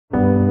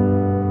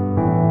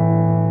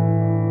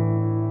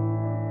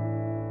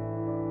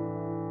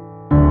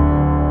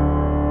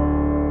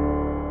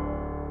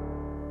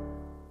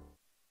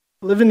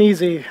Living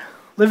easy,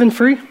 living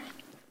free,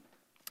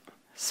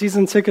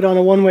 season ticket on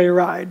a one-way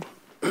ride,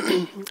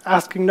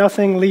 asking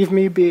nothing, leave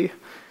me be,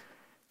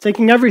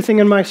 taking everything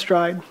in my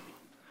stride,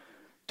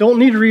 don't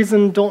need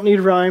reason, don't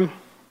need rhyme,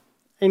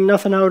 ain't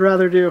nothing I would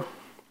rather do,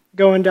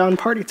 going down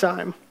party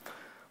time.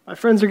 My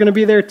friends are going to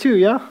be there too,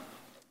 yeah?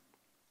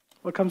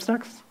 What comes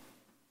next?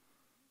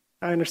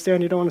 I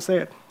understand you don't want to say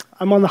it.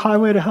 I'm on the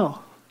highway to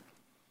hell.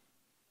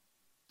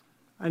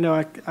 I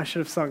know I should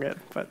have sung it,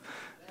 but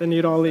then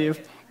you'd all leave.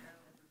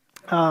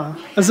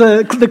 It's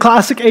the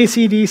classic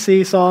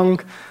AC/DC song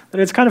that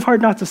it's kind of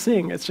hard not to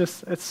sing.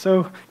 It's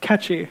so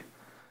catchy.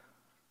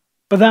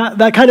 But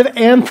that kind of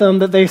anthem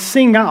that they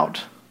sing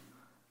out,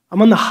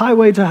 I'm on the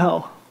highway to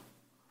hell,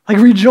 like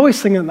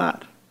rejoicing in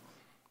that.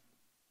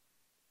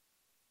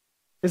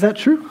 Is that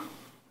true?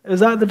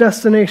 Is that the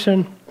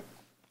destination?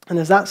 And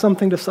is that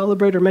something to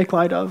celebrate or make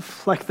light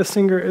of, like the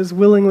singer is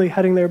willingly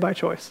heading there by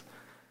choice?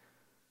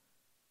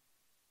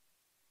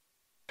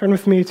 Turn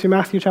with me to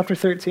Matthew chapter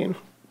 13.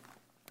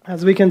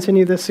 As we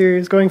continue this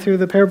series, going through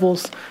the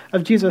parables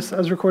of Jesus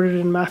as recorded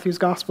in Matthew's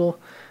gospel.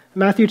 In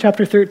Matthew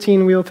chapter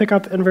 13, we will pick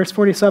up in verse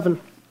 47.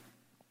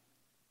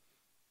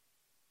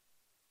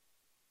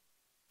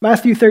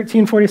 Matthew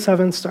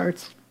 13:47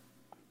 starts.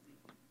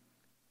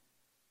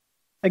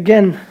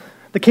 Again,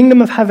 the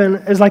kingdom of heaven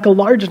is like a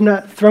large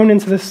net thrown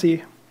into the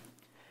sea.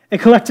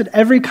 It collected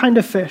every kind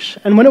of fish,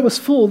 and when it was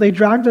full, they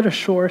dragged it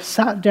ashore,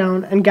 sat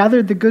down, and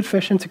gathered the good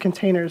fish into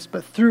containers,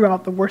 but threw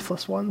out the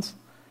worthless ones.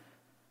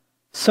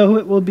 So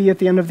it will be at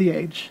the end of the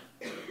age.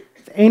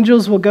 The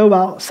angels will go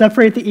out,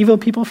 separate the evil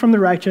people from the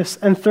righteous,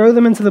 and throw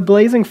them into the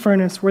blazing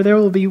furnace where there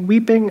will be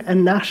weeping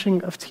and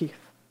gnashing of teeth.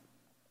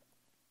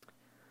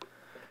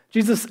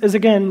 Jesus is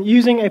again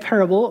using a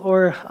parable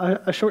or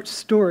a short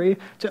story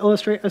to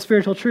illustrate a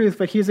spiritual truth,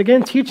 but he's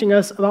again teaching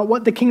us about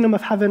what the kingdom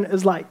of heaven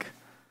is like.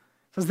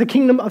 He says the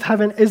kingdom of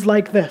heaven is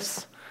like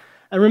this.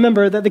 And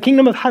remember that the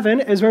kingdom of heaven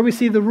is where we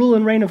see the rule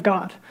and reign of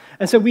God.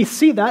 And so we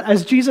see that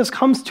as Jesus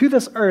comes to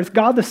this earth,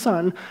 God the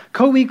Son,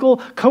 co-equal,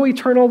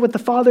 co-eternal with the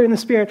Father and the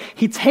Spirit,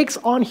 he takes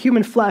on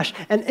human flesh,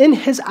 and in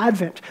his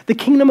advent, the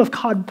kingdom of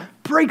God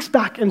breaks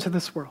back into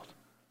this world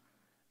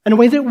in a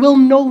way that will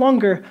no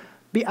longer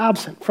be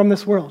absent from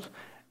this world.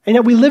 And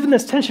yet we live in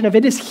this tension of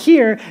it is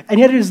here, and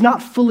yet it is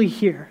not fully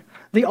here.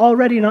 The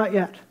already not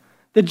yet.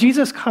 That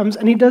Jesus comes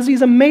and he does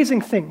these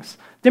amazing things,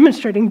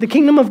 demonstrating the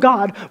kingdom of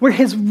God where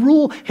his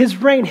rule, his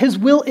reign, his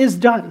will is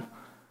done.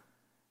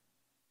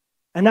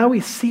 And now we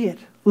see it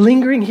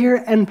lingering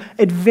here and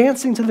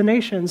advancing to the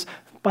nations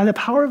by the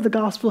power of the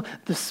gospel,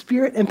 the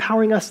Spirit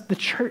empowering us, the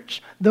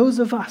church, those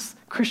of us,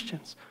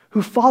 Christians,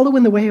 who follow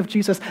in the way of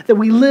Jesus, that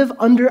we live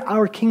under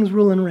our King's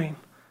rule and reign,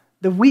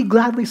 that we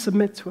gladly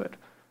submit to it,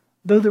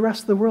 though the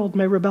rest of the world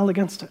may rebel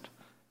against it.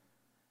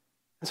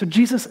 And so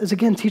Jesus is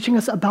again teaching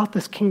us about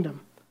this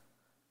kingdom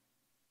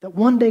that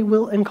one day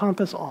will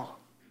encompass all.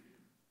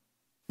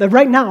 That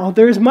right now,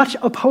 there is much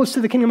opposed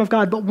to the kingdom of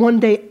God, but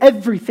one day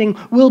everything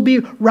will be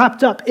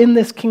wrapped up in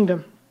this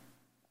kingdom.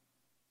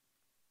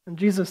 And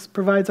Jesus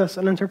provides us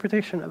an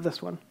interpretation of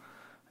this one.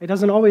 He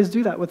doesn't always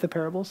do that with the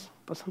parables,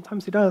 but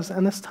sometimes he does,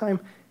 and this time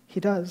he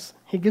does.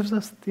 He gives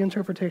us the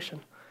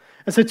interpretation.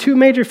 And so two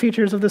major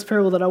features of this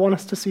parable that I want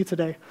us to see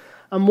today.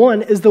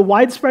 One is the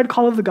widespread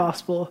call of the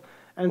gospel,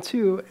 and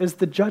two is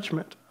the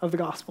judgment of the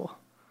gospel.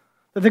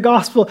 That the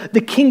gospel, the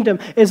kingdom,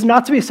 is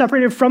not to be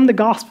separated from the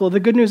gospel, the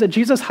good news that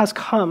Jesus has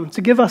come to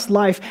give us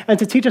life and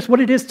to teach us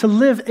what it is to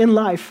live in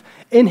life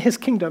in his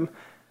kingdom.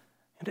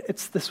 And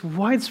it's this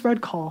widespread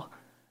call,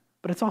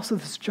 but it's also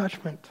this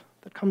judgment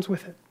that comes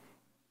with it.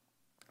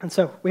 And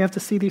so we have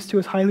to see these two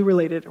as highly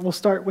related. We'll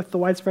start with the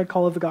widespread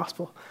call of the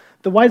gospel.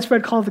 The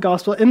widespread call of the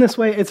gospel, in this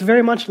way, it's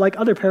very much like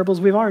other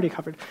parables we've already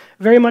covered.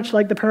 Very much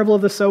like the parable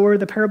of the sower,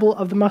 the parable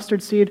of the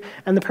mustard seed,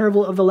 and the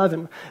parable of the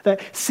leaven.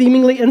 That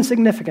seemingly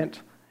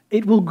insignificant,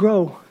 it will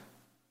grow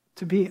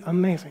to be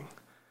amazing.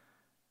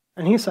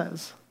 And he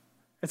says,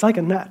 it's like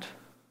a net.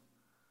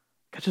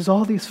 Catches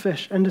all these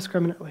fish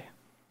indiscriminately.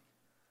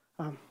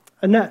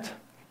 A net,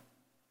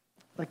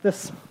 like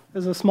this,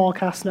 is a small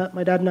cast net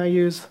my dad and I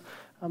use.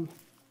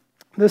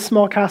 This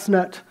small cast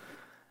net,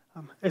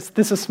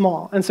 this is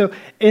small. And so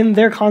in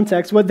their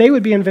context, what they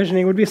would be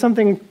envisioning would be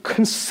something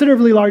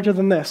considerably larger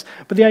than this.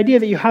 But the idea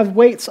that you have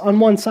weights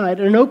on one side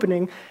and an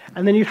opening,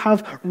 and then you'd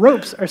have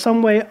ropes or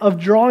some way of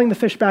drawing the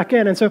fish back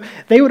in. And so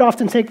they would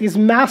often take these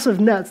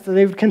massive nets that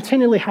they would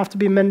continually have to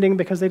be mending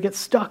because they'd get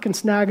stuck and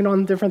snagging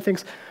on different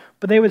things.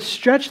 But they would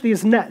stretch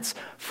these nets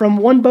from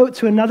one boat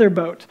to another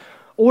boat,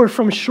 or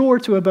from shore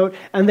to a boat,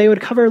 and they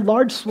would cover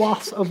large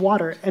swaths of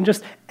water, and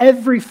just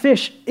every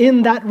fish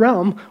in that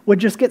realm would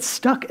just get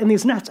stuck in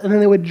these nets, and then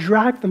they would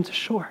drag them to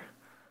shore.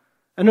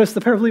 And notice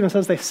the parable even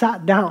says they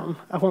sat down.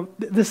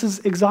 This is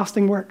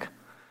exhausting work.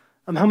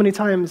 How many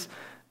times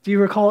do you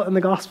recall in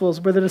the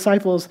Gospels where the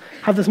disciples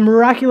have this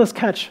miraculous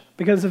catch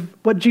because of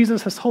what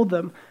Jesus has told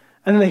them,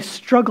 and then they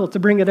struggle to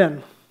bring it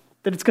in?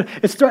 That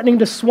it's threatening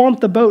to swamp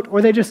the boat,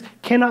 or they just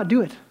cannot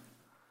do it.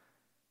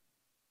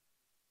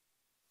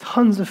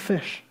 Tons of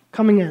fish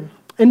coming in.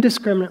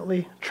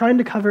 indiscriminately, trying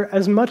to cover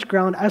as much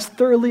ground as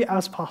thoroughly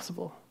as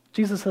possible.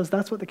 Jesus says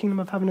that's what the kingdom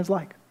of heaven is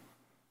like.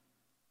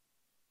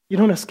 You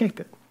don't escape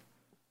it.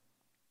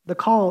 The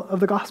call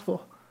of the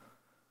gospel,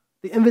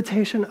 the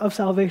invitation of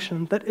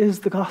salvation that is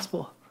the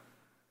gospel,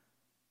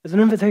 is an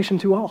invitation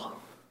to all,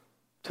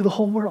 to the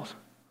whole world.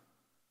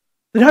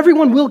 That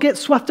everyone will get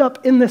swept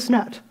up in this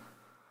net.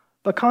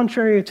 But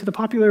contrary to the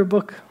popular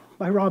book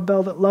by Rob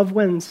Bell that love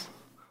wins,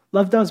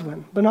 love does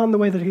win, but not in the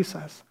way that he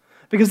says.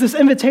 Because this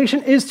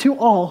invitation is to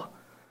all,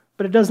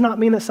 but it does not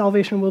mean that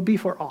salvation will be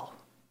for all.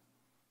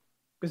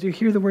 Because you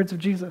hear the words of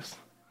Jesus.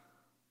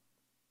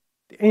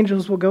 The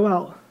angels will go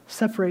out,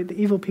 separate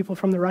the evil people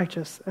from the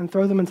righteous, and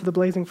throw them into the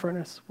blazing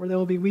furnace, where there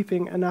will be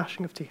weeping and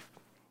gnashing of teeth.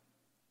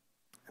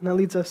 And that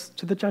leads us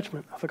to the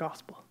judgment of the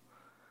gospel.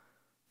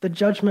 The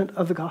judgment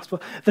of the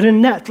gospel. That a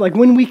net, like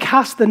when we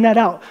cast the net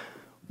out,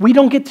 we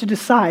don't get to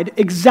decide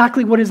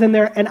exactly what is in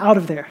there and out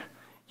of there.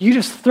 You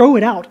just throw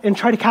it out and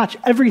try to catch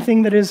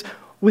everything that is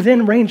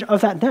within range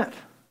of that net.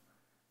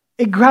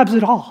 It grabs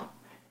it all.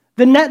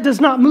 The net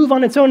does not move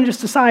on its own and just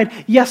decide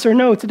yes or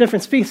no to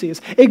different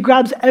species. It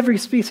grabs every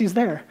species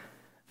there.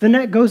 The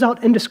net goes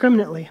out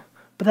indiscriminately,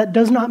 but that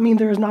does not mean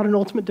there is not an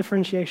ultimate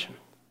differentiation.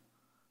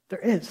 There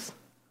is.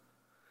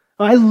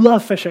 I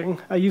love fishing.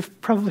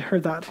 You've probably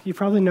heard that. You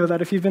probably know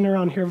that if you've been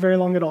around here very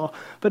long at all.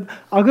 But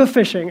I'll go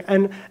fishing,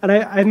 and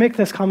I make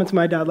this comment to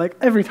my dad, like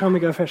every time we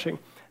go fishing,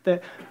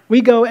 that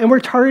we go and we're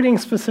targeting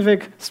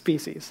specific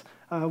species.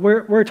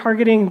 We're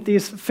targeting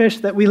these fish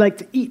that we like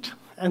to eat.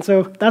 And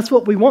so that's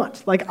what we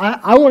want. Like,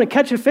 I want to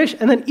catch a fish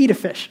and then eat a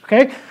fish,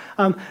 okay?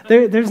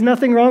 There's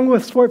nothing wrong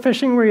with sport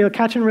fishing where you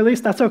catch and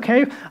release. That's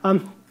okay.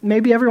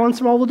 Maybe every once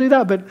in a while we'll do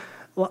that, but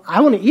I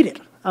want to eat it.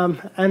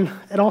 And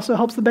it also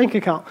helps the bank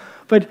account.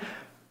 But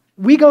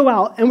we go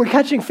out and we're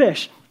catching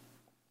fish.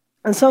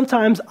 And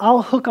sometimes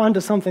I'll hook onto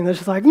something that's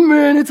just like,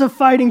 man, it's a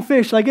fighting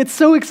fish. Like, it's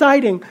so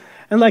exciting.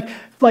 And like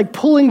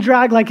pulling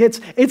drag, like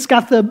it's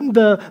got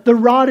the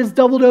rod is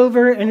doubled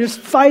over and just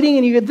fighting,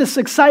 and you get this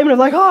excitement of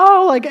like,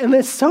 oh, like, and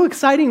it's so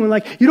exciting when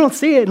like you don't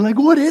see it and like,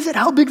 what is it?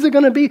 How big is it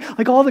going to be?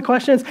 Like all the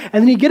questions,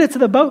 and then you get it to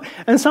the boat,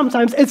 and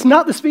sometimes it's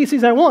not the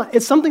species I want.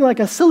 It's something like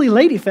a silly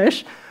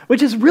ladyfish,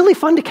 which is really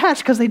fun to catch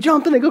because they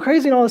jump and they go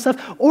crazy and all this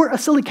stuff, or a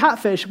silly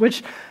catfish,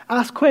 which,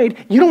 ask Quaid,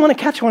 you don't want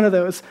to catch one of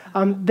those.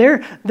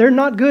 They're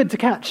not good to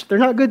catch. They're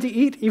not good to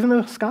eat, even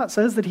though Scott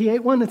says that he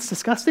ate one. It's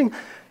disgusting.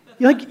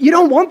 You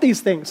don't want these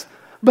things.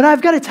 But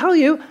I've got to tell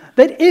you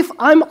that if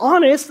I'm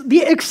honest,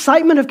 the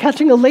excitement of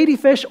catching a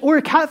ladyfish or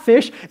a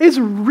catfish is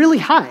really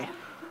high.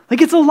 Like,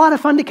 it's a lot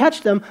of fun to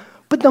catch them.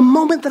 But the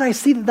moment that I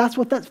see that that's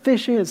what that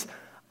fish is,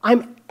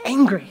 I'm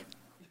angry.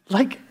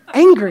 Like,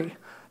 angry.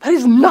 That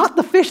is not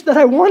the fish that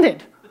I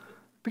wanted,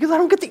 because I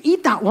don't get to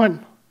eat that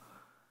one.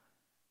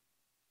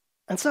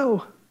 And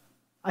so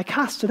I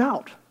cast it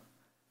out,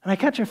 and I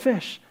catch a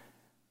fish.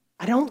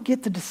 I don't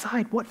get to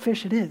decide what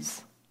fish it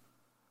is.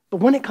 But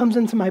when it comes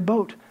into my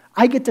boat,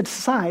 I get to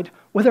decide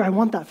whether I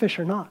want that fish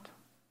or not.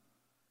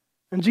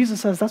 And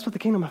Jesus says that's what the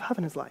kingdom of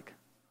heaven is like.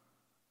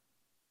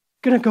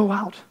 Going to go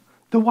out,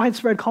 the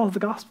widespread call of the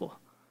gospel.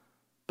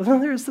 But then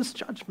there is this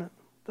judgment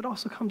that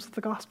also comes with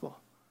the gospel,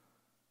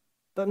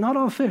 that not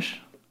all fish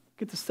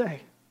get to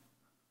stay.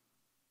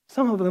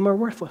 Some of them are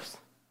worthless.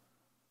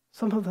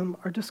 Some of them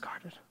are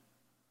discarded.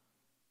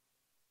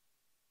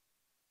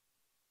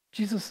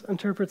 Jesus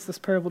interprets this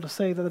parable to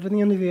say that at the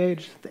end of the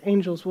age, the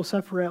angels will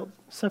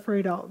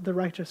separate out the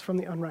righteous from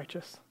the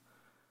unrighteous.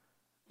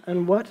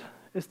 And what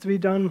is to be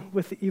done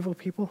with the evil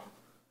people?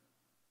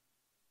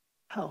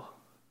 Hell.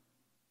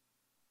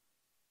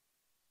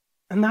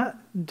 And that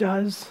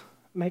does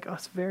make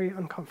us very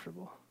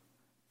uncomfortable.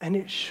 And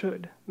it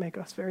should make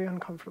us very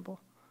uncomfortable.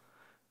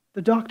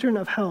 The doctrine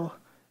of hell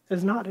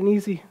is not an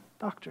easy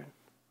doctrine.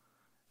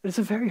 It's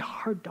a very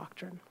hard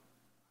doctrine.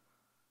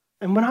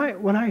 And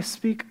when I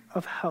speak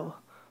of hell,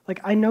 like,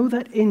 I know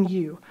that in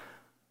you,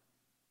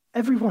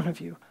 every one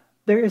of you,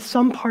 there is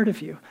some part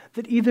of you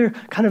that either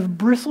kind of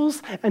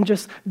bristles and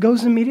just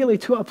goes immediately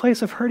to a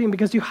place of hurting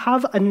because you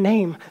have a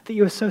name that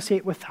you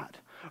associate with that.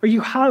 Or you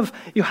have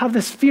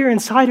this fear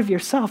inside of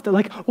yourself that,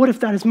 like, what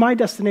if that is my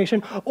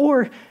destination?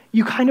 Or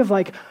you kind of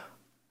like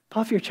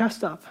puff your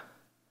chest up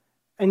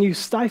and you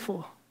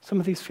stifle some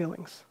of these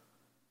feelings.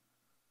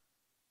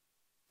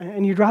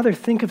 And you'd rather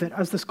think of it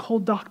as this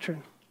cold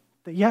doctrine.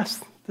 That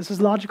yes, this is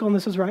logical and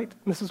this is right,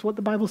 and this is what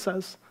the Bible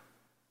says.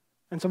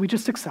 And so we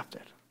just accept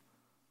it.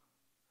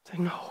 Say,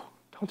 no,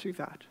 don't do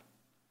that.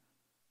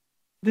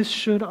 This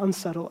should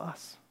unsettle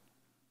us.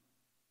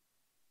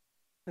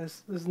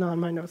 This is not in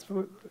my notes,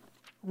 but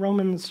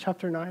Romans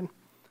chapter 9.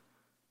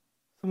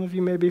 Some of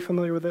you may be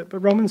familiar with it, but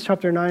Romans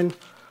chapter 9,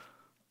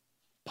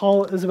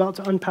 Paul is about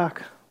to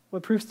unpack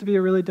what proves to be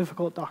a really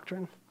difficult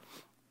doctrine.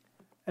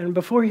 And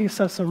before he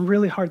says some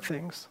really hard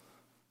things,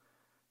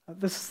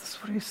 this is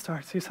what he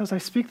starts. He says, I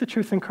speak the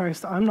truth in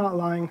Christ. I'm not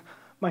lying.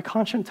 My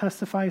conscience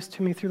testifies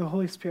to me through the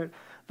Holy Spirit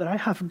that I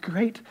have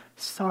great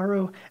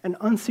sorrow and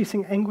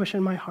unceasing anguish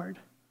in my heart.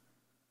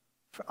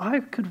 For I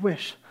could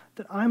wish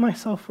that I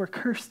myself were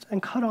cursed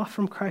and cut off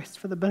from Christ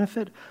for the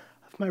benefit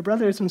of my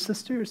brothers and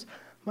sisters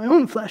my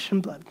own flesh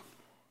and blood.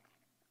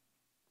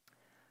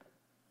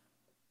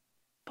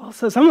 Paul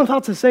says, I'm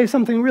about to say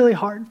something really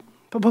hard,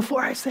 but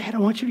before I say it, I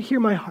want you to hear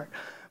my heart.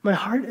 My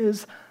heart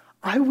is,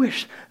 I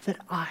wish that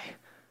I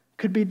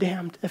could be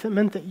damned if it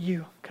meant that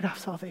you could have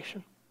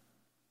salvation.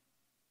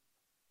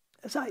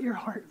 Is that your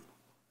heart?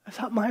 Is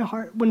that my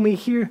heart when we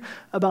hear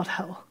about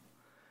hell?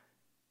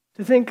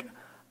 To think,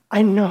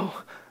 I know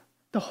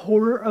the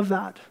horror of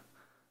that,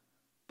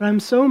 but I'm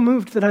so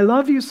moved that I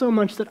love you so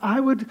much that I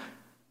would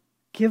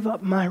give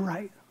up my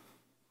right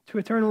to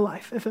eternal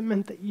life if it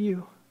meant that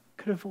you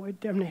could avoid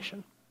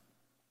damnation.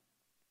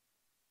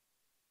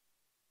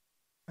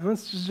 And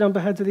let's just jump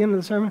ahead to the end of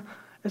the sermon.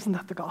 Isn't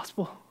that the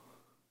gospel?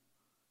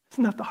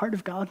 Isn't that the heart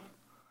of God?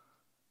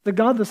 The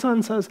God the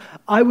Son says,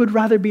 I would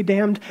rather be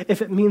damned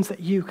if it means that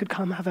you could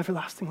come have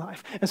everlasting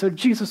life. And so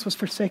Jesus was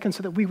forsaken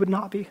so that we would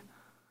not be.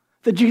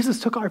 That Jesus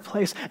took our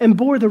place and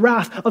bore the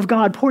wrath of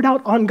God, poured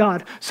out on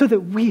God, so that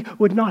we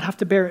would not have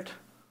to bear it.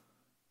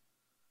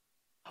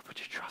 How would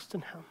you trust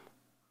in him?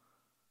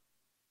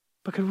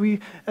 But could we,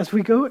 as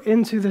we go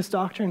into this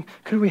doctrine,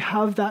 could we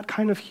have that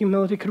kind of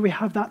humility? Could we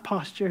have that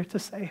posture to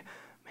say,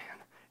 man,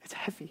 it's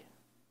heavy.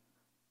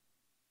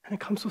 And it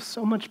comes with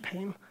so much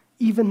pain,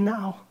 even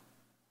now.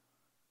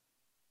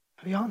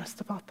 Be honest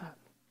about that.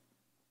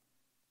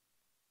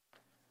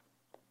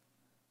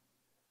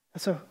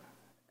 And so,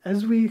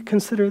 as we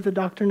consider the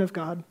doctrine of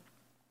God,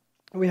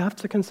 we have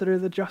to consider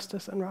the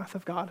justice and wrath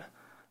of God.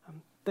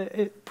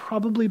 It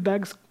probably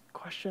begs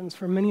questions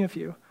for many of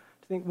you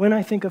to think, when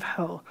I think of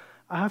hell,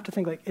 I have to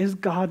think like, is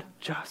God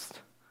just?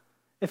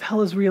 If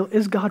hell is real,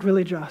 is God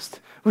really just?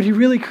 Would he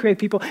really create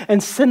people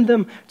and send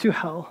them to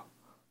hell?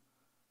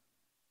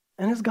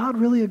 And is God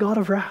really a God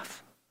of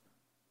wrath?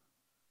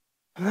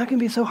 And that can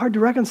be so hard to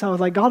reconcile with,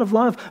 like God of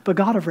love, but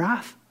God of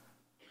wrath.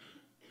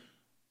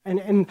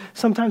 And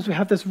sometimes we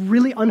have this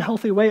really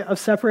unhealthy way of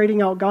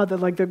separating out God, that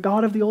like the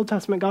God of the Old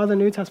Testament, God of the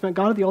New Testament,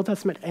 God of the Old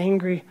Testament,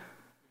 angry,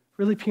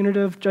 really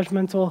punitive,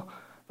 judgmental.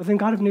 But then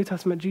God of New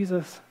Testament,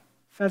 Jesus,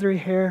 feathery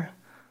hair,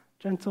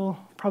 gentle,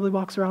 probably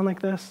walks around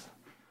like this.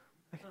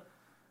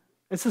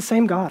 It's the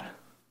same God.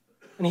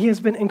 And he has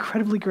been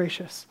incredibly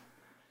gracious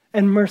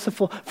and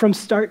merciful from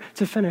start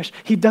to finish.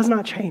 He does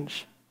not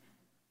change.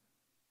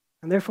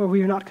 And therefore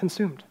we are not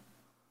consumed.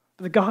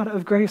 But the God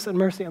of grace and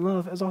mercy and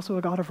love is also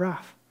a God of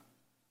wrath.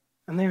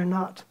 And they are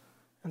not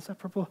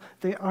inseparable.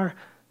 They are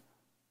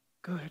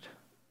good.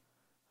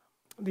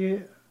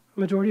 The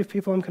majority of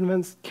people, I'm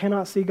convinced,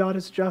 cannot see God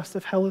as just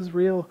if hell is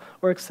real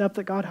or accept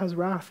that God has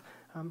wrath,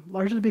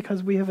 largely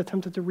because we have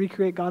attempted to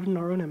recreate God in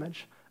our own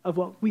image of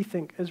what we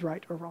think is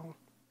right or wrong.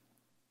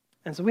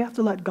 And so we have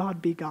to let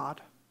God be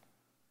God.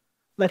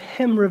 Let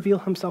him reveal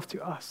himself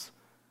to us.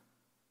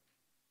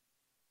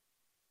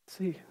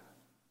 See,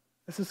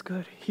 this is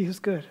good. He is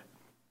good.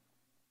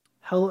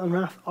 Hell and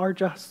wrath are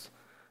just.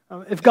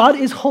 If God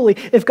is holy,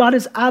 if God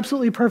is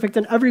absolutely perfect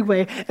in every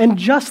way and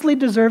justly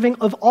deserving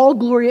of all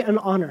glory and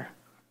honor,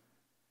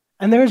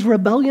 and there is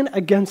rebellion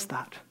against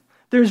that.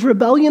 There is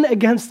rebellion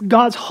against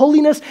God's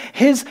holiness,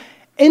 his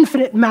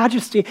infinite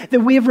majesty, that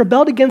we have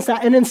rebelled against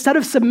that, and instead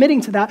of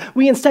submitting to that,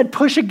 we instead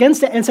push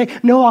against it and say,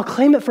 no, I'll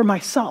claim it for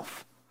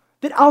myself.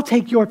 That I'll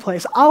take your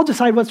place. I'll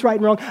decide what's right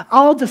and wrong.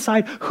 I'll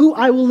decide who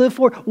I will live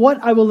for,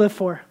 what I will live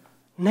for.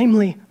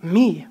 Namely,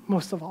 me,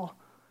 most of all.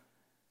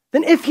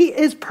 Then if he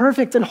is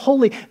perfect and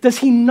holy, is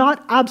he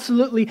not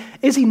absolutely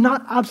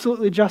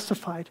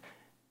justified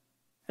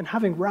in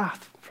having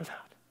wrath for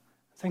that?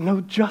 Saying,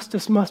 no,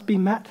 justice must be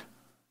met.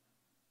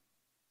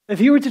 If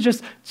he were to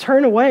just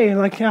turn away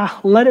and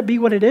let it be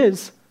what it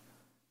is,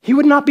 he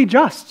would not be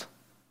just.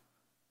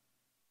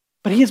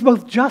 But he is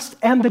both just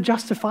and the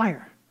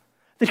justifier.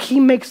 That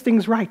he makes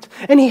things right.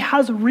 And he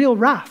has real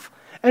wrath.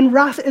 And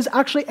wrath is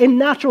actually a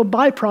natural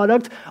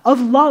byproduct of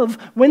love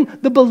when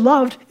the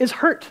beloved is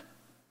hurt.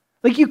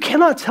 Like, you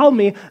cannot tell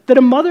me that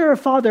a mother or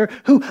father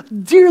who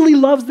dearly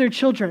loves their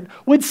children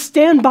would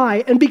stand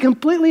by and be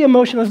completely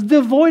emotionless,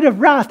 devoid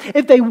of wrath,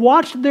 if they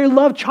watched their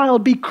loved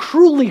child be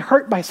cruelly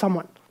hurt by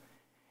someone.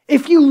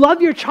 If you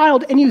love your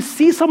child and you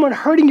see someone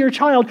hurting your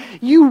child,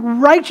 you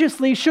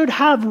righteously should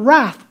have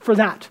wrath for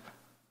that.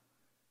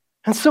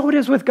 And so it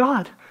is with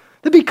God.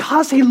 That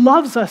because he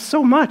loves us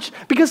so much,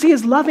 because he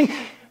is loving,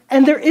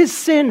 and there is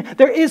sin,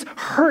 there is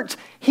hurt,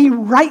 he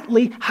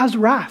rightly has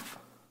wrath.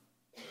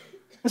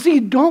 And so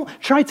you don't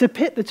try to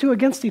pit the two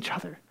against each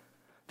other.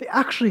 They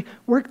actually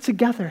work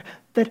together.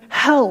 That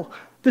hell,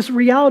 this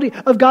reality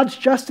of God's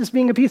justice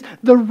being appeased,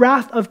 the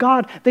wrath of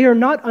God, they are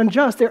not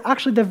unjust. They're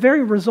actually the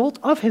very result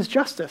of his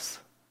justice.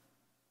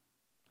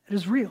 It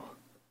is real.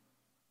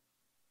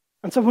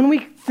 And so when we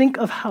think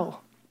of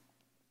hell,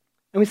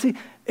 and we see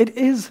it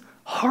is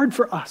hard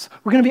for us,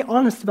 we're going to be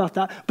honest about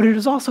that, but it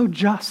is also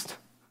just.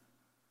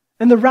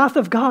 And the wrath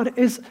of God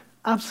is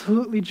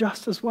absolutely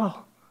just as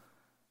well.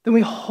 Then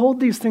we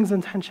hold these things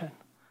in tension,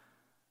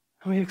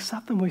 and we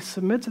accept them, we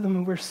submit to them,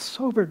 and we're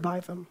sobered by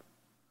them.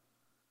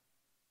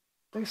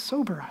 They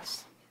sober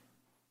us.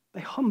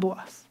 They humble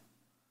us.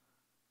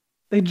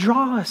 They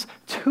draw us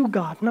to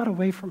God, not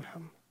away from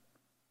him.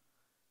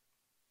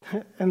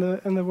 In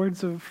the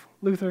words of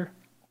Luther,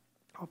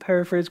 I'll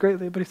paraphrase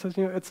greatly, but he says,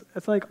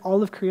 it's like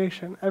all of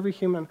creation, every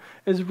human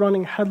is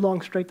running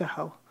headlong straight to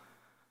hell.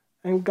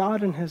 And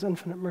God in his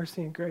infinite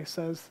mercy and grace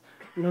says,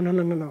 no,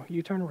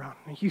 you turn around,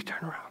 you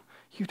turn around,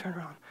 you turn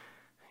around.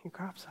 He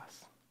grabs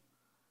us.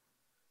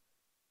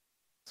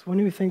 So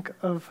when we think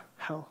of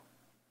hell,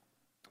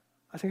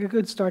 I think a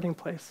good starting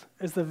place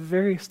is the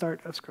very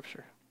start of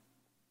Scripture.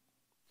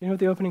 You know what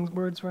the opening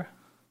words were?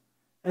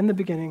 In the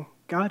beginning,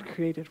 God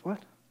created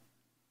what?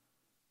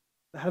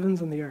 The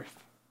heavens and the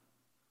earth.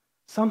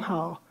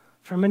 Somehow,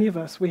 for many of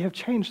us, we have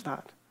changed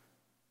that.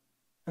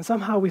 And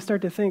somehow we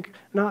start to think,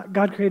 not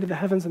God created the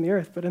heavens and the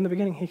earth, but in the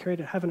beginning he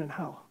created heaven and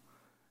hell.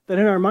 That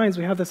in our minds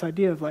we have this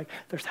idea of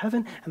there's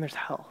heaven and there's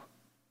hell.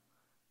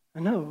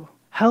 And no,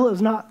 hell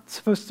is not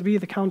supposed to be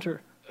the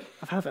counter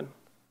of heaven.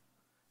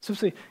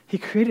 Simply, he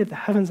created the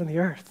heavens and the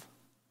earth.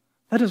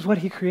 That is what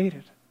he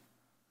created.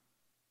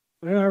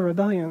 But in our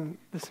rebellion,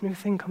 this new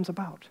thing comes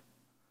about.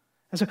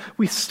 And so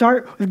we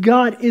start with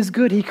God is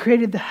good. He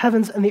created the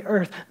heavens and the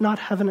earth, not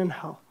heaven and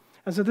hell.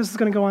 And so this is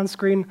going to go on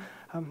screen.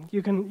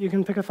 You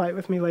can pick a fight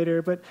with me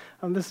later, but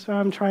this is how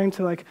I'm trying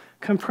to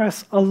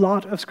compress a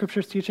lot of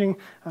Scripture's teaching.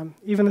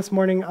 Even this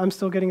morning, I'm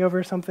still getting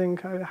over something.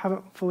 I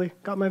haven't fully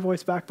got my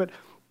voice back, but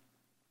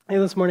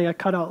this morning I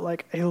cut out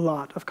a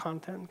lot of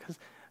content because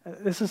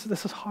this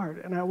is hard,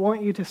 and I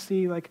want you to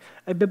see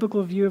a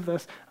biblical view of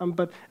this.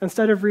 But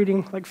instead of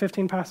reading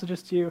 15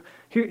 passages to you,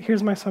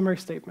 here's my summary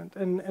statement.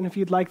 And if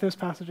you'd like those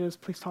passages,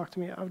 please talk to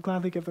me. I would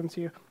gladly give them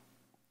to you.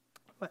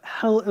 But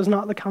hell is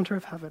not the counter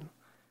of heaven.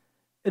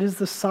 It is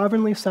the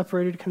sovereignly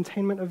separated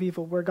containment of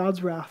evil where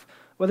God's wrath,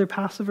 whether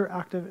passive or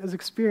active, is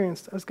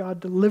experienced as God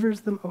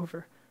delivers them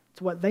over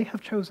to what they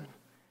have chosen,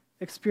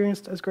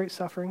 experienced as great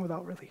suffering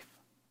without relief.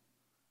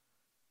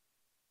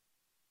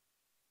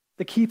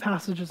 The key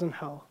passages on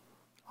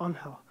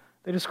hell,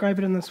 they describe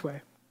it in this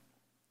way: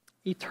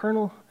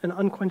 eternal and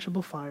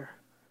unquenchable fire,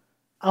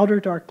 outer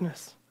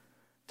darkness,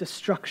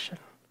 destruction,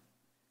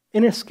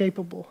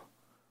 inescapable,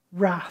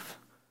 wrath,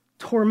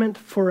 torment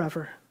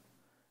forever,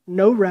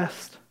 no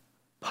rest,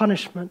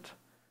 punishment,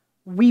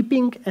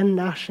 weeping and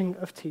gnashing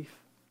of teeth,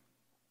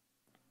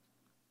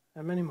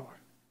 and many more.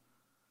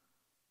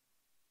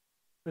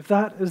 If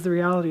that is the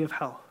reality of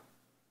hell,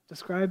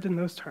 described in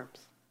those terms,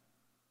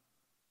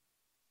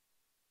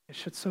 it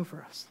should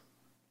sober us.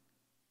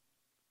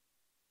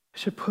 It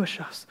should push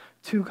us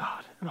to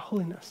God and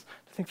holiness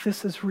to think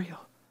this is real.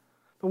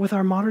 But with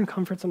our modern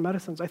comforts and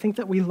medicines, I think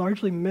that we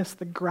largely miss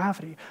the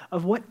gravity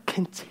of what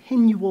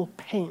continual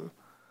pain,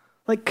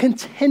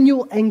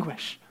 continual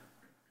anguish,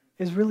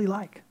 is really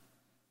like.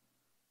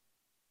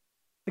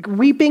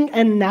 Weeping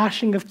and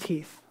gnashing of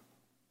teeth.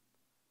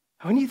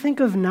 When you think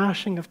of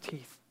gnashing of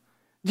teeth,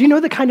 do you know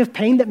the kind of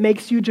pain that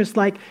makes you just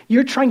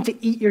you're trying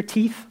to eat your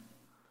teeth?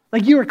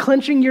 You are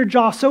clenching your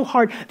jaw so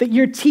hard that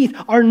your teeth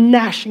are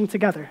gnashing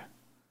together.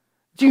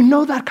 Do you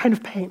know that kind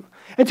of pain?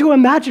 And to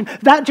imagine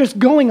that just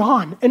going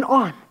on and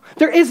on,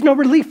 there is no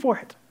relief for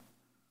it.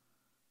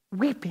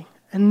 Weeping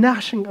and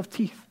gnashing of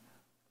teeth.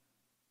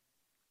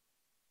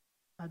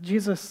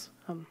 Jesus,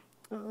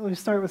 let me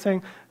start with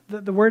saying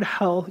that the word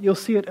hell, you'll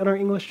see it in our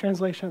English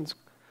translations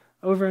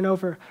over and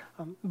over,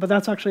 but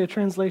that's actually a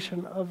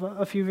translation of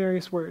a few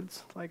various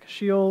words, like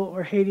Sheol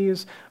or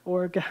Hades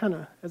or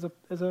Gehenna is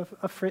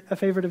a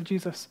favorite of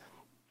Jesus.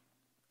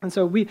 And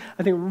so we,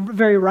 I think,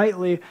 very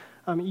rightly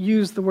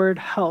use the word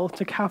hell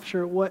to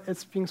capture what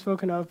it's being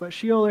spoken of, but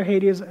Sheol or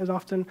Hades is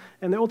often,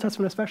 in the Old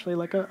Testament especially,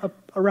 a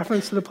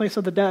reference to the place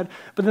of the dead,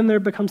 but then there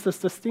becomes this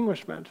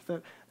distinguishment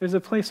that there's a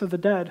place of the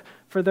dead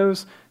for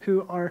those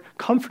who are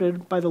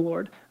comforted by the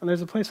Lord, and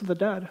there's a place of the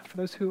dead for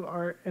those who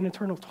are in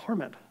eternal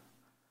torment.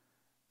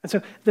 And so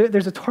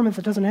there's a torment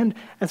that doesn't end.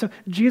 And so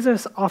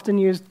Jesus often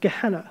used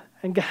Gehenna.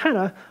 And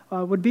Gehenna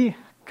would be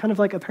kind of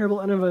like a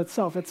parable in and of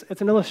itself. It's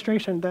an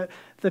illustration that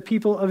the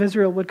people of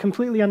Israel would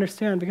completely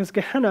understand, because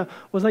Gehenna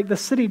was like the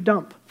city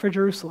dump for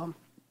Jerusalem.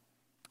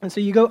 And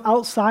so you go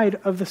outside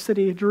of the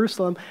city,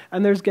 Jerusalem,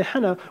 and there's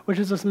Gehenna, which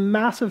is this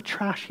massive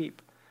trash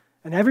heap.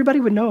 And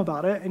everybody would know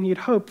about it, and you'd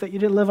hope that you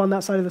didn't live on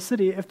that side of the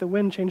city if the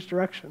wind changed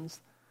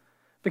directions,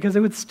 because it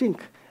would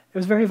stink. It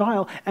was very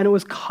vile, and it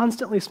was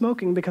constantly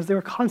smoking because they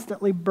were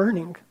constantly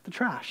burning the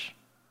trash.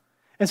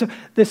 And so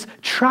this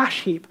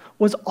trash heap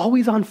was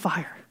always on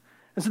fire.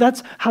 And so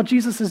that's how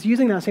Jesus is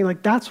using that, saying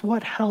that's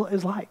what hell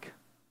is like.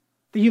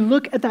 That you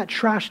look at that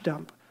trash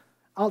dump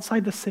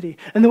outside the city,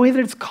 and the way that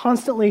it's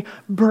constantly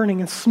burning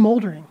and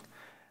smoldering,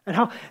 and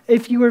how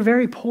if you were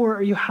very poor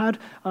or you had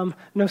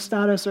no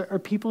status or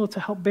people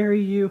to help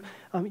bury you,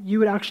 you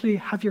would actually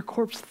have your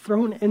corpse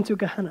thrown into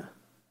Gehenna.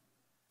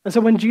 And so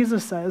when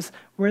Jesus says,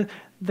 where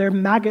their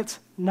maggots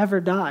never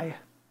die,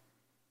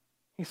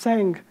 he's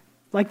saying,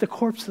 like the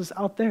corpses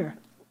out there,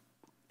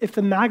 if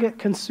the maggot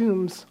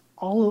consumes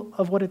all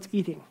of what it's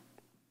eating,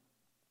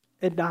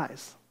 it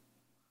dies.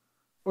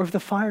 Or if the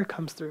fire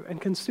comes through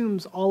and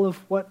consumes all of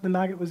what the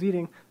maggot was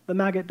eating, the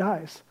maggot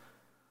dies.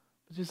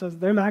 But Jesus says,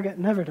 their maggot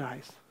never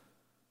dies.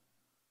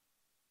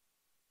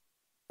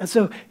 And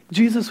so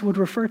Jesus would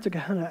refer to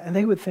Gehenna, and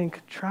they would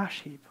think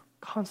trash heap.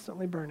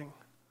 constantly burning.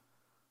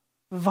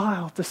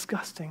 Vile,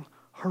 disgusting,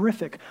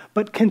 horrific,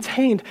 but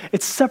contained.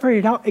 It's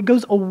separated out. It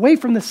goes away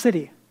from the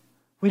city.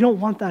 We don't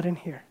want that in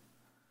here.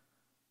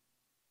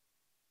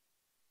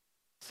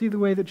 See the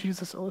way that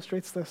Jesus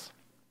illustrates this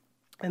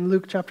in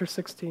Luke chapter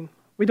 16.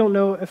 We don't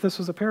know if this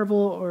was a parable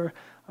or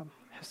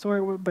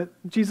historic, but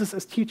Jesus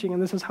is teaching,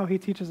 and this is how he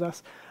teaches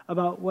us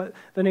about what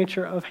the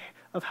nature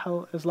of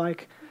hell is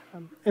like.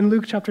 In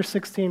Luke chapter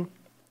 16,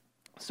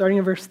 starting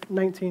in verse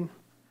 19, it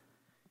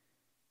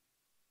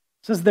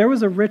says, "There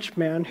was a rich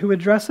man who would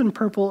dress in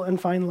purple and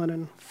fine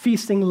linen,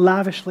 feasting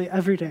lavishly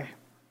every day."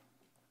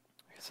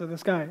 So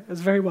this guy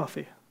is very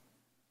wealthy,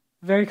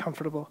 very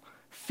comfortable,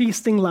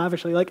 feasting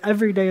lavishly, like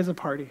every day is a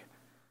party.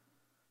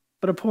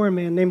 But a poor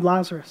man named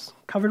Lazarus,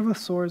 covered with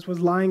sores, was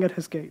lying at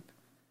his gate.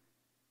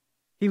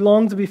 He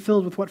longed to be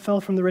filled with what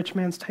fell from the rich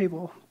man's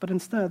table, but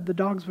instead the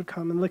dogs would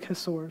come and lick his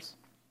sores.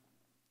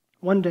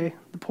 One day,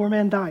 the poor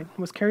man died and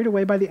was carried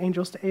away by the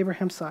angels to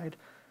Abraham's side.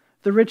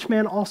 The rich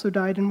man also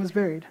died and was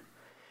buried.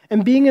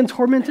 And being in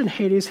torment in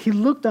Hades, he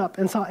looked up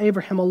and saw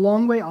Abraham a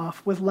long way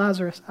off with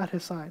Lazarus at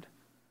his side.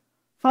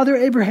 "Father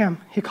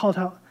Abraham," he called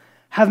out,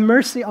 "have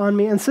mercy on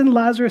me and send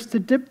Lazarus to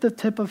dip the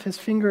tip of his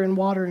finger in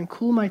water and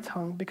cool my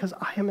tongue, because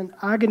I am in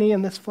agony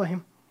in this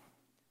flame."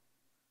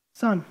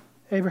 "Son,"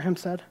 Abraham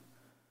said,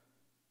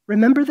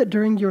 "remember that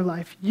during your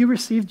life you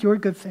received your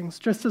good things,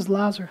 just as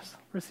Lazarus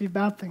received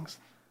bad things.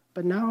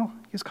 But now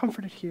he is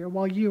comforted here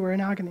while you are in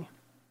agony.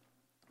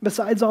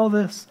 Besides all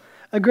this,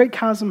 a great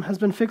chasm has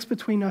been fixed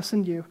between us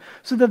and you,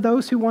 so that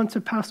those who want to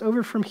pass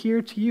over from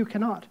here to you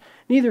cannot,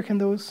 neither can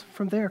those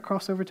from there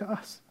cross over to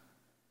us."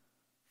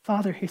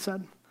 "Father," he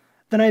said,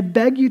 "then I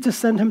beg you to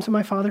send him to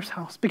my father's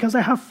house, because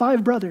I have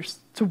 5 brothers,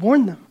 to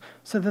warn them,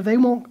 so that they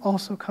won't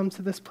also come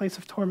to this place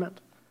of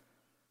torment."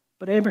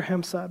 But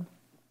Abraham said,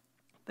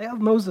 "They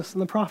have Moses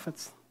and the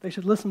prophets. They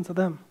should listen to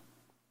them."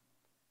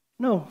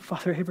 "No,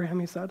 Father Abraham,"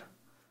 he said,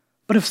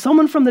 "but if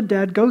someone from the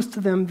dead goes to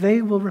them,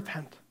 they will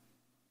repent."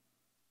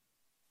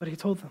 But he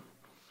told them,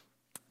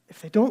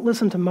 "If they don't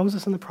listen to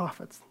Moses and the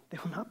prophets, they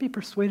will not be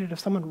persuaded if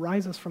someone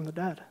rises from the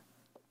dead."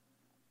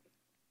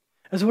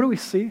 And so what do we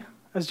see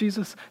as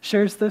Jesus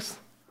shares this?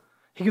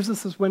 He gives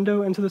us this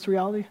window into this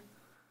reality.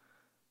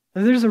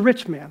 That there's a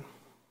rich man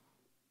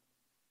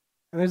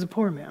and there's a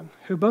poor man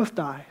who both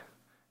die,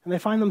 and they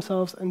find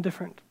themselves in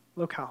different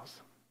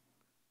locales.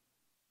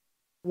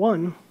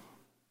 One,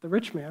 the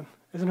rich man,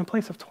 is in a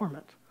place of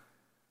torment.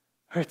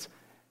 Or it's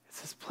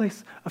this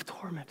place of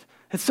torment.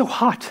 It's so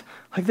hot,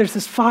 like there's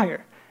this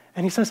fire.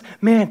 And he says,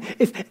 "Man,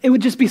 if it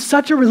would just be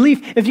such a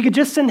relief if you could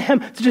just send him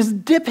to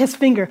just dip his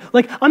finger.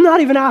 Like, I'm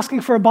not even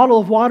asking for a bottle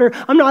of water.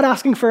 I'm not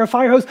asking for a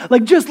fire hose.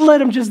 Like, just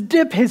let him just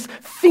dip his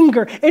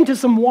finger into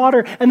some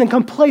water and then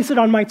come place it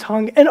on my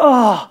tongue." And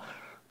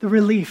the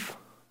relief.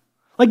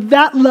 Like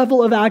that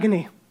level of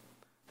agony.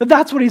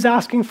 That's what he's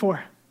asking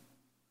for.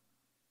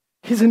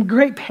 He's in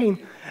great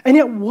pain. And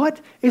yet what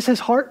is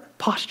his heart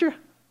posture?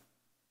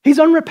 He's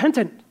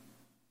unrepentant.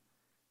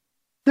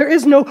 There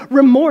is no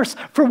remorse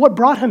for what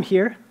brought him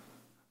here.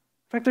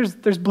 In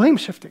fact, there's blame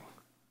shifting.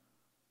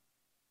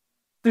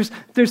 There's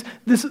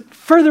this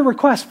further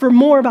request for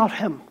more about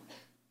him.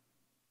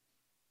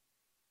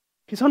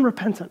 He's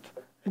unrepentant.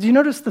 And do you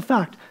notice the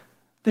fact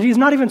that he's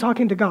not even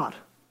talking to God?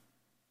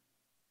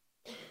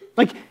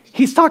 Like,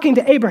 he's talking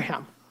to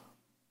Abraham.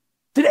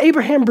 Did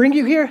Abraham bring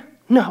you here?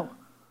 No.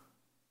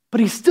 But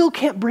he still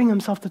can't bring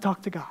himself to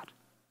talk to God.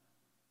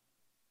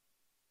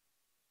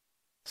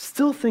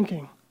 Still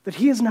thinking that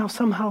he is now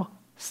somehow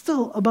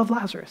still above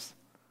Lazarus.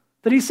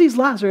 That he sees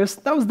Lazarus,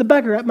 that was the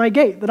beggar at my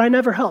gate that I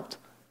never helped.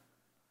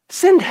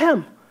 Send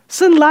him,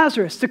 send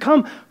Lazarus to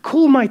come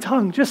cool my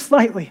tongue just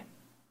slightly.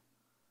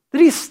 That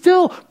he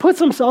still puts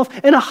himself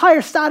in a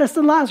higher status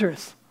than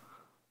Lazarus.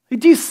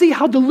 Do you see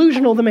how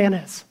delusional the man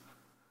is?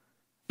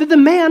 That the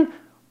man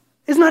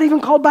is not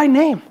even called by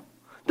name.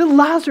 That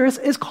Lazarus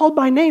is called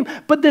by name,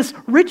 but this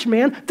rich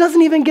man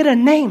doesn't even get a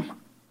name.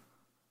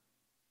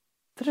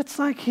 That it's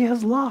like he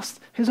has lost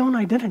his own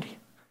identity.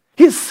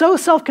 He is so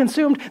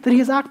self-consumed that he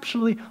has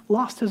actually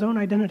lost his own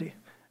identity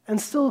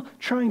and still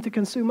trying to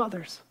consume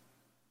others.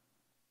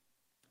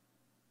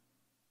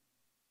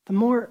 The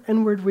more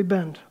inward we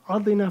bend,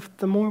 oddly enough,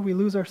 the more we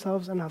lose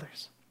ourselves and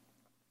others.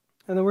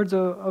 In the words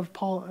of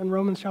Paul in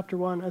Romans chapter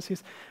 1, as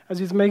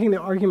he's making the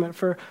argument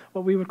for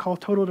what we would call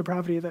total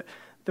depravity, that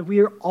we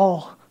are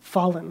all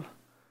fallen,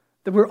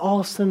 that we're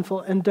all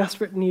sinful and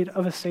desperate need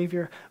of a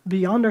Savior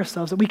beyond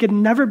ourselves, that we could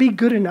never be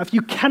good enough.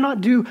 You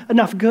cannot do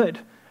enough good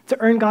to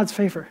earn God's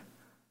favor.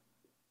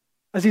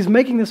 As he's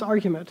making this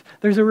argument,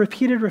 there's a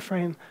repeated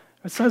refrain.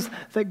 It says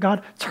that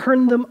God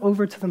turned them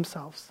over to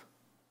themselves.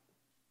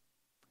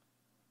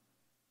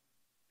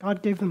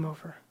 God gave them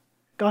over.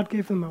 God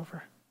gave them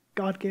over.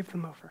 God gave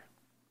them over.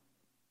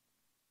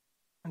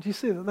 And you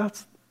see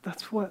that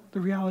that's what the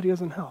reality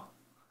is in hell.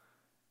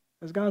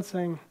 As God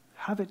saying,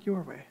 have it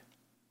your way.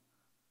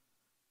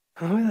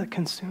 And the way that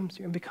consumes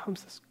you and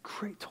becomes this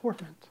great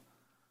torment.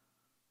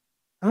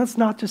 And that's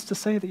not just to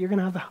say that you're going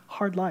to have a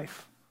hard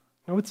life.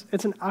 No,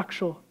 it's an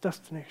actual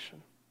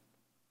destination.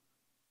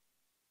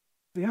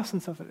 The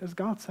essence of it is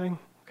God saying,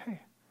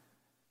 okay,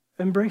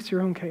 embrace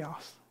your own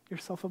chaos, your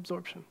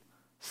self-absorption.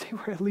 See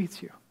where it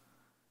leads you.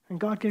 And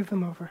God gave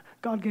them over.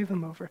 God gave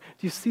them over.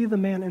 Do you see the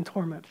man in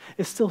torment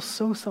is still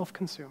so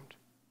self-consumed?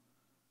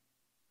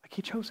 Like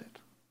he chose it.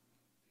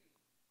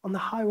 On the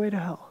highway to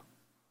hell.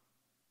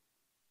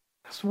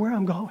 That's where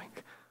I'm going.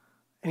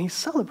 And he's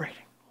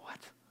celebrating. What?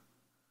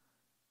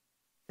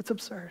 It's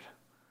absurd.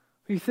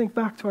 When you think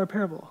back to our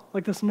parable,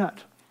 like this net,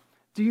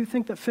 do you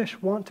think that fish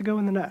want to go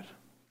in the net?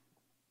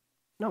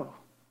 No,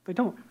 they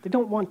don't. They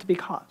don't want to be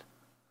caught.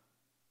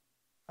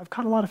 I've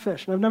caught a lot of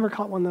fish, and I've never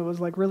caught one that was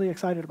like really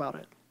excited about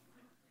it.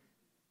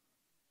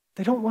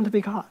 They don't want to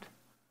be caught.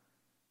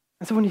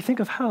 And so when you think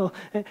of hell,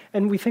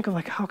 and we think of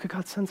like, how could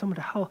God send someone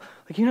to hell?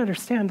 Like, you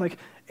understand, like,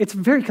 it's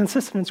very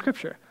consistent in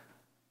Scripture.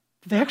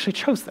 They actually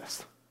chose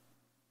this.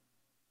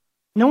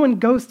 No one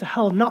goes to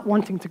hell not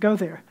wanting to go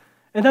there.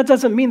 And that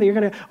doesn't mean that you're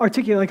going to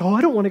articulate like, oh,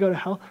 I don't want to go to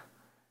hell.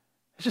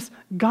 It's just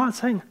God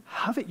saying,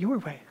 have it your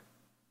way.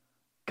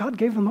 God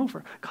gave them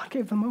over. God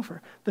gave them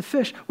over. The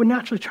fish would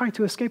naturally try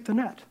to escape the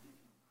net.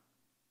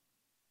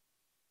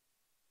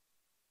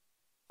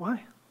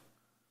 Why?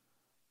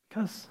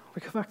 Because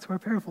we go back to our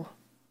parable.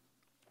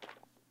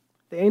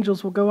 The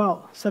angels will go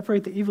out,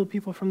 separate the evil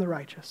people from the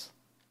righteous.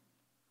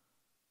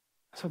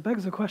 So it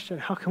begs the question,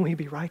 how can we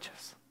be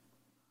righteous?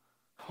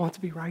 I want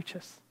to be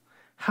righteous.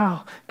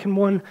 How can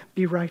one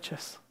be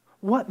righteous?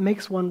 What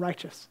makes one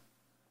righteous?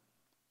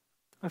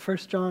 In 1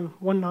 John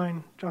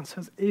 1:9, John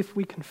says, if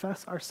we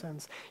confess our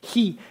sins,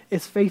 he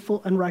is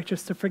faithful and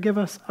righteous to forgive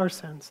us our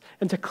sins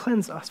and to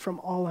cleanse us from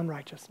all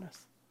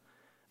unrighteousness.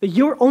 That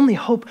your only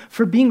hope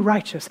for being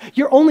righteous,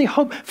 your only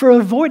hope for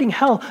avoiding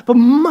hell, but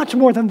much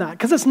more than that,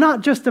 because it's not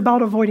just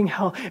about avoiding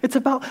hell. It's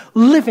about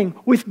living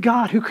with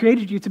God who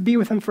created you to be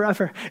with him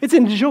forever. It's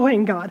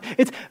enjoying God.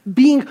 It's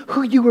being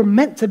who you were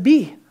meant to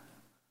be.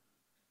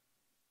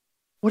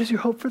 What is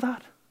your hope for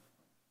that?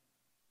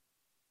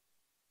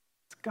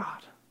 It's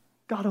God.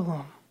 God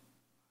alone.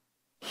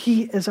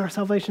 He is our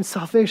salvation.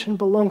 Salvation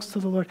belongs to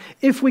the Lord.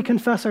 If we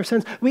confess our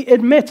sins, we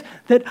admit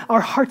that our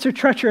hearts are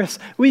treacherous.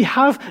 We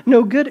have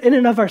no good in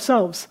and of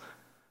ourselves.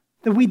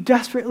 That we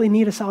desperately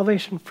need a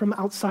salvation from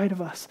outside of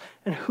us.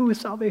 And who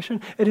is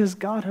salvation? It is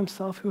God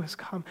himself who has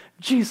come.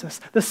 Jesus,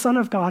 the Son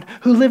of God,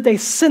 who lived a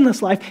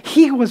sinless life.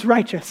 He was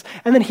righteous.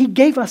 And then he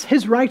gave us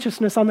his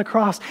righteousness on the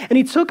cross. And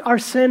he took our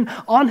sin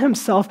on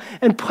himself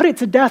and put it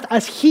to death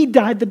as he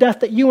died the death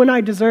that you and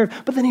I deserve.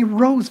 But then he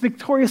rose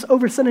victorious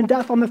over sin and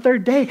death on the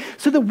third day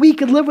so that we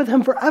could live with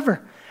him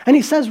forever. And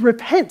he says,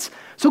 repent.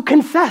 So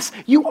confess.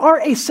 You are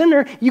a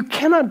sinner. You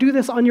cannot do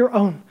this on your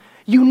own.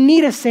 You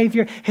need a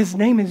Savior. His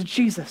name is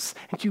Jesus.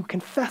 And you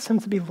confess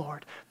him to be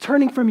Lord,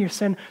 turning from your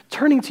sin,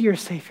 turning to your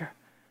Savior.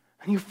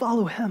 And you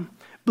follow him,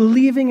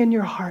 believing in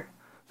your heart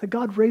that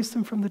God raised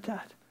him from the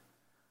dead,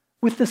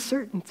 with the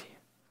certainty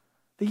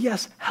that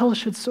yes, hell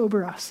should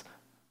sober us.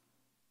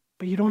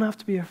 But you don't have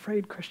to be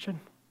afraid, Christian.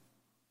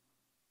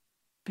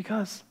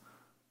 Because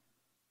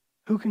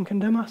who can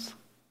condemn us?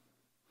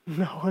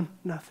 No one,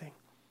 nothing.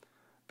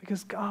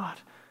 Because God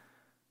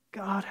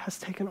has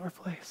taken our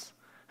place.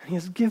 And he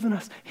has given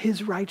us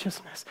his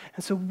righteousness.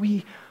 And so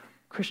we,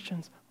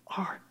 Christians,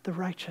 are the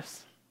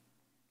righteous.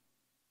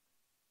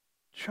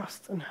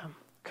 Trust in him.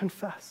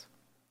 Confess.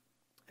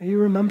 And you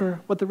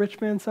remember what the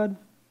rich man said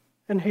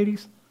in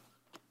Hades?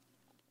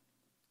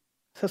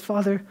 He says,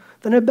 Father,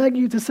 then I beg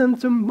you to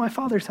send to my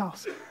father's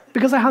house,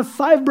 because I have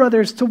 5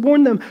 brothers to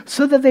warn them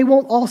so that they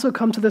won't also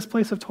come to this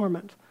place of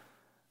torment.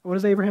 What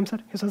does Abraham say?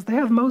 He says, they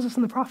have Moses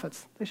and the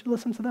prophets. They should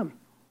listen to them.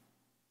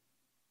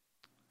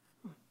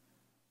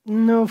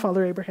 No,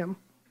 Father Abraham.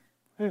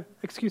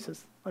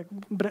 Excuses.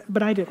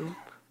 But I didn't.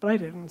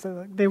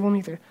 So they won't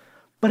either.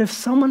 But if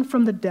someone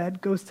from the dead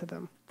goes to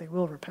them, they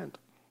will repent.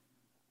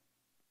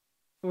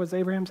 What does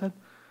Abraham said?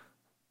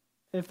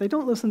 If they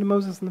don't listen to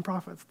Moses and the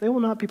prophets, they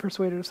will not be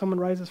persuaded if someone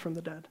rises from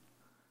the dead.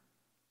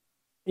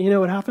 And you know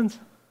what happens?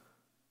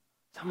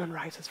 Someone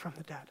rises from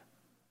the dead.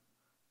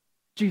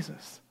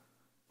 Jesus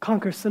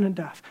conquers sin and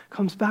death,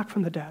 comes back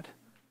from the dead,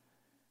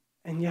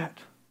 and yet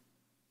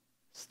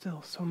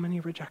still so many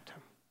reject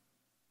him.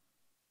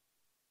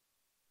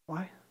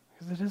 Why?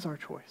 Because it is our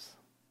choice.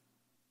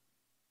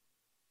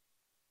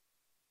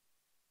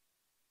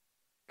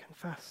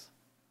 Confess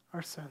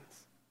our sins.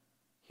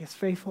 He is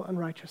faithful and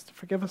righteous to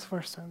forgive us of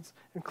our sins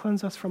and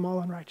cleanse us from all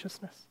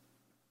unrighteousness.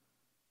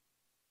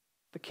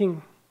 The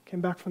king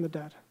came back from the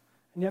dead,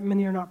 and yet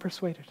many are not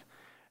persuaded.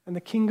 And the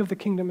king of the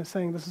kingdom is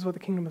saying, this is what the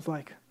kingdom is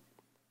like.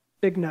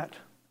 Big net.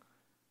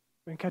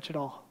 We can catch it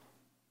all.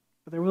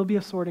 But there will be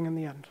a sorting in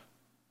the end.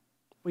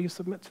 Will you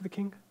submit to the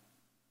king?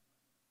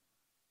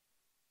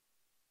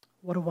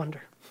 What a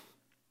wonder.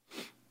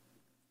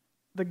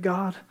 The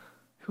God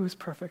who is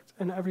perfect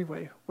in every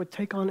way would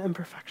take on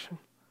imperfection.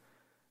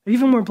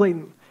 Even more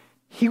blatant,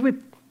 he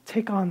would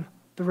take on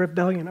the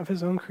rebellion of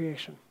his own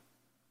creation.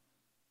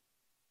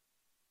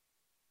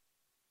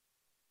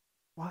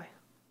 Why?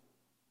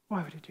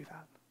 Why would he do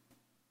that?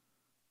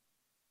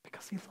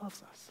 Because he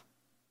loves us.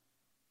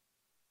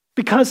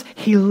 Because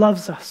he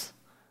loves us.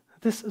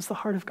 This is the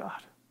heart of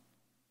God.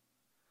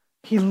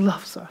 He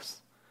loves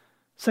us.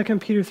 2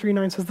 Peter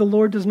 3:9 says, the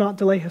Lord does not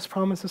delay his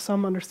promise, as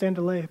some understand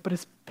delay, but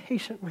is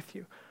patient with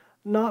you,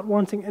 not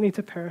wanting any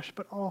to perish,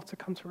 but all to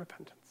come to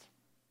repentance.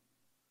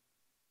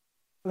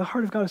 The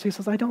heart of God is, he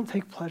says, I don't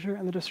take pleasure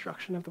in the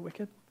destruction of the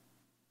wicked.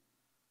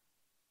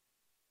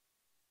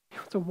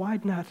 It's a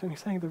wide net, and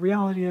he's saying the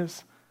reality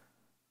is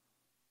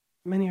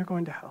many are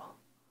going to hell.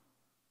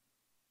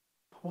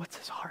 But what's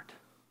his heart?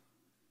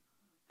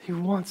 He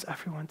wants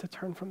everyone to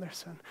turn from their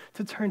sin,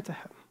 to turn to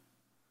him.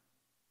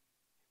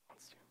 He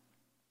wants to.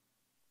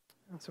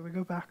 And so we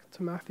go back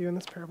to Matthew in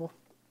this parable.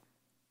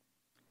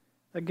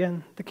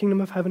 Again, the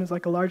kingdom of heaven is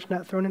like a large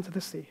net thrown into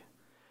the sea.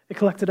 It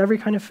collected every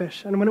kind of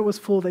fish, and when it was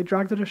full, they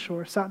dragged it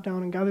ashore, sat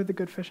down, and gathered the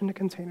good fish into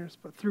containers,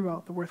 but threw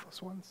out the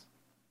worthless ones.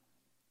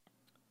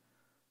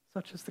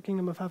 Such is the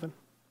kingdom of heaven.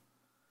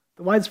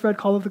 The widespread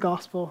call of the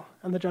gospel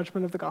and the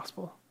judgment of the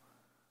gospel.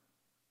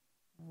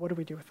 What do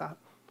we do with that?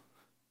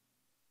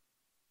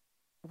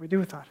 What do we do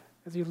with that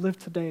as you live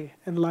today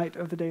in light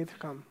of the day to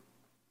come?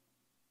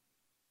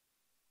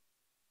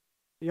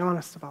 Be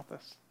honest about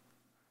this.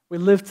 We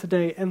live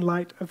today in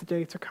light of the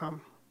day to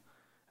come.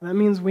 And that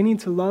means we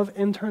need to love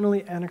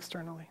internally and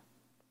externally.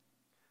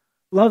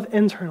 Love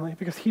internally,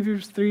 because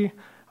Hebrews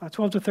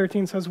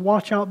 3:12-13 says,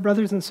 watch out,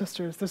 brothers and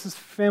sisters. This is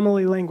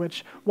family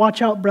language.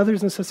 Watch out,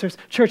 brothers and sisters.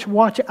 Church,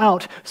 watch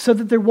out, so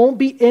that there won't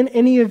be in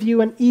any of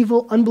you an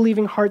evil,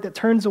 unbelieving heart that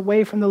turns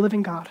away from the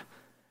living God.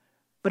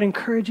 But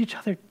encourage each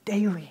other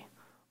daily,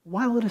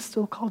 while it is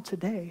still called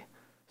today,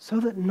 so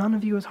that none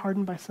of you is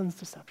hardened by sin's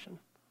deception.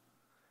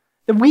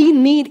 That we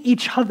need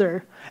each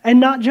other, and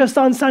not just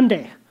on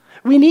Sunday.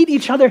 We need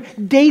each other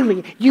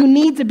daily. You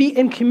need to be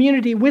in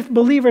community with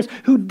believers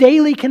who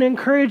daily can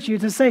encourage you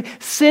to say,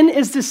 sin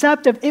is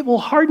deceptive. It will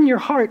harden your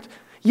heart.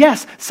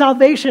 Yes,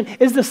 salvation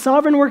is the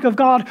sovereign work of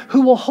God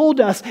who will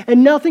hold us,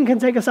 and nothing can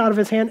take us out of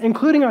his hand,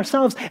 including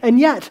ourselves. And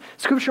yet,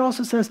 Scripture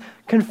also says,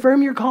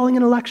 confirm your calling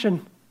and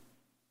election.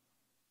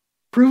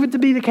 Prove it to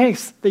be the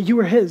case that you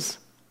are his.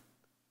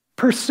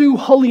 Pursue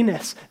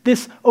holiness.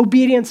 This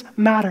obedience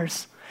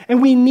matters. And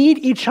we need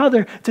each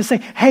other to say,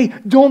 hey,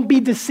 don't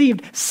be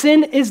deceived.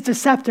 Sin is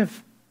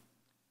deceptive.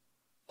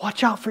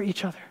 Watch out for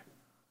each other.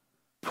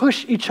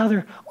 Push each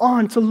other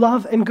on to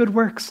love and good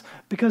works,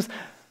 because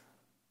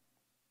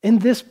in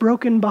this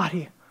broken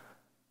body,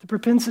 the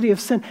propensity of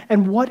sin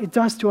and what it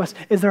does to us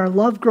is that our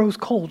love grows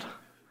cold.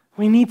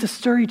 We need to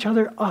stir each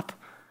other up,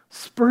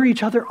 spur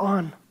each other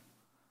on.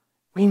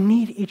 We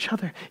need each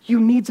other. You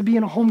need to be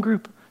in a home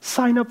group.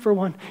 Sign up for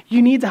one.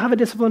 You need to have a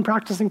discipline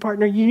practicing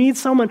partner. You need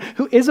someone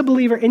who is a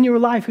believer in your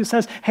life who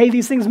says, hey,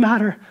 these things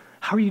matter.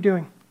 How are you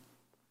doing?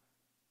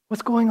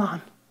 What's going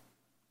on?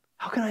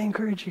 How can I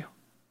encourage you?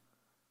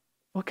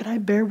 What can I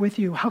bear with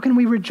you? How can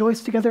we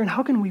rejoice together, and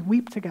how can we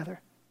weep together?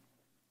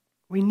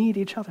 We need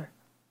each other.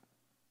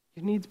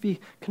 You need to be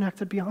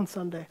connected beyond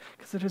Sunday,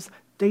 because it is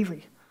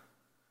daily.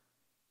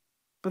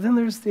 But then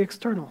there's the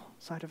external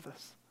side of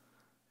this.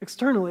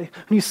 Externally,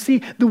 when you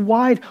see the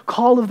wide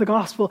call of the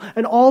gospel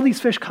and all these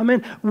fish come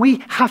in,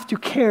 we have to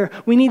care.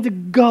 We need to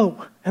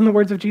go, in the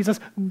words of Jesus.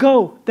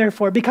 Go,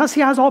 therefore, because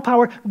he has all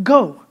power,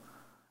 go.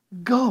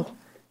 Go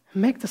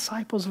and make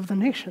disciples of the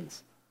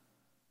nations.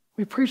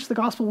 We preach the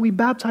gospel. We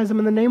baptize them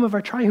in the name of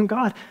our triune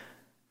God.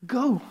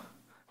 Go.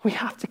 We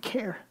have to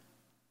care.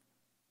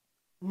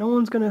 No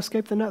one's going to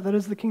escape the net that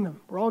is the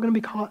kingdom. We're all going to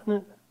be caught in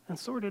it and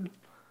sorted.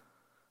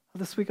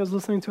 This week I was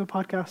listening to a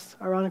podcast,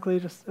 ironically,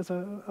 just as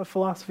a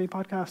philosophy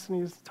podcast, and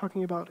he was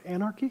talking about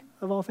anarchy,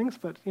 of all things.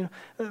 But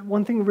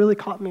one thing really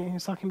caught me. He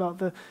was talking about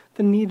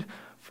the need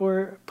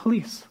for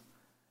police.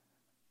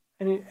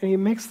 And he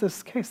makes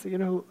this case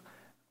that,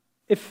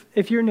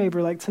 if your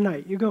neighbor, like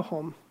tonight, you go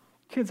home,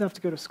 kids have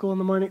to go to school in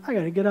the morning, I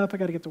got to get up, I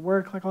got to get to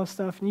work, like all this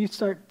stuff, and you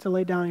start to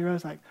lay down, and you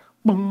realize like,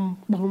 boom,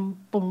 boom,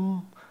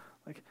 boom.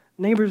 Like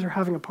neighbors are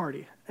having a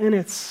party, and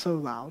it's so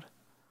loud.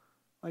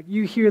 Like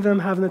you hear them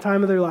having the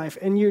time of their life,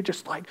 and you're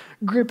just like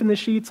gripping the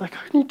sheets, like,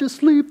 I need to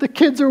sleep. The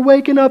kids are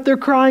waking up. They're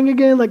crying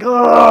again. Like,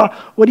 ugh.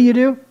 What do you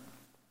do?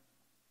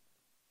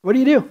 What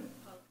do?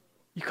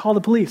 You call the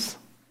police.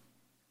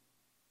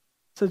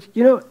 So,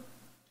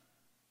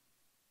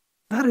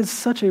 that is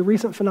such a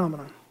recent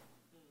phenomenon.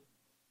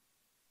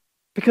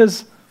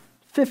 Because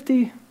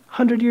 50,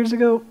 100 years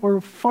ago,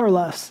 or far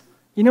less,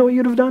 you know what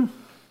you'd have done?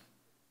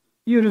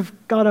 You'd have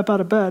got up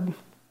out of bed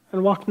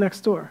and walked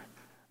next door.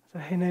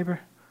 Said, hey, neighbor.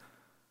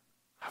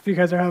 Hope you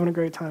guys are having a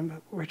great time,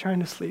 but we're trying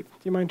to sleep. Do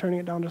you mind turning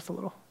it down just a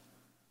little?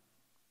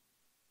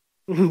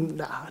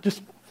 Nah,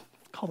 just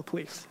call the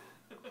police.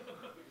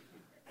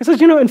 He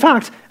says, in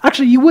fact,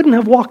 actually, you wouldn't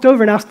have walked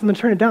over and asked them to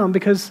turn it down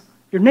because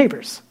you're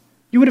neighbors.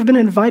 You would have been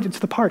invited to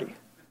the party.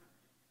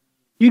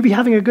 You'd be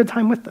having a good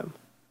time with them.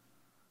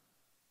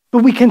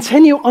 But we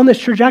continue on this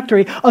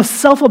trajectory of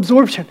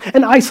self-absorption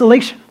and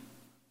isolation.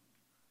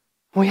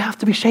 We have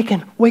to be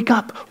shaken. Wake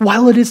up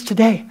while it is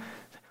today.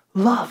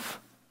 Love.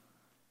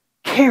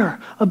 Care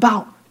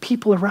about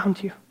people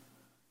around you.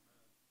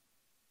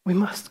 We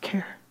must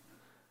care.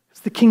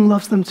 Because the King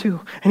loves them too.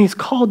 And he's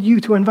called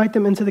you to invite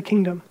them into the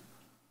kingdom.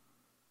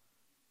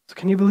 So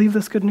can you believe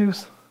this good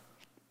news?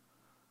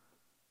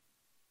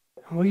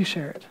 And will you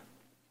share it?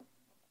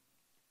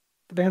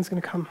 The band's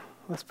going to come.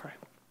 Let's pray.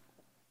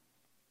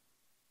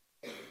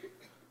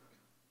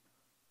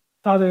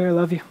 Father, I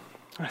love you.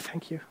 I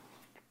thank you.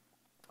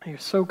 You're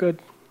so good.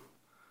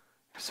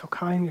 You're so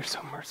kind. You're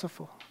so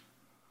merciful.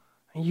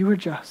 And you are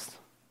just.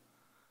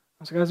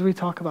 And so as we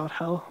talk about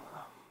hell,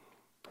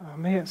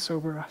 may it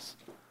sober us.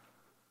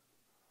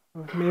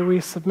 May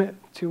we submit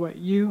to what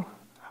you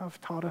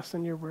have taught us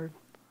in your word.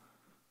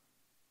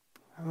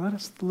 And let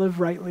us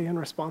live rightly in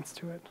response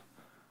to it.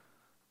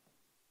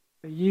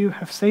 That you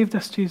have saved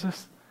us,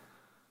 Jesus.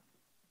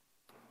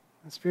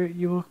 And Spirit,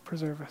 you will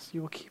preserve us.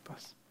 You will keep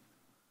us.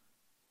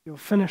 You will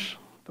finish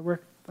the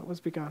work that was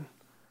begun.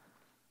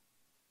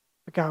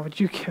 But God, would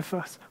you give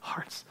us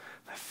hearts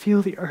that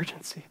feel the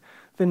urgency,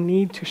 the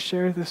need to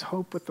share this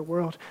hope with the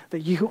world, that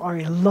you are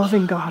a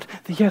loving God,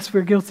 that yes,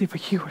 we're guilty,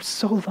 but you are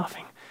so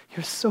loving.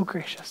 You're so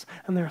gracious,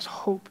 and there is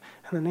hope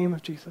in the name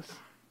of Jesus. So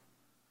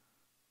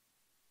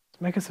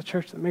make us a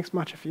church that makes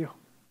much of you.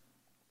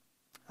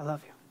 I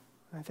love you.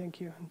 I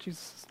thank you. In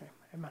Jesus' name,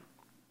 amen.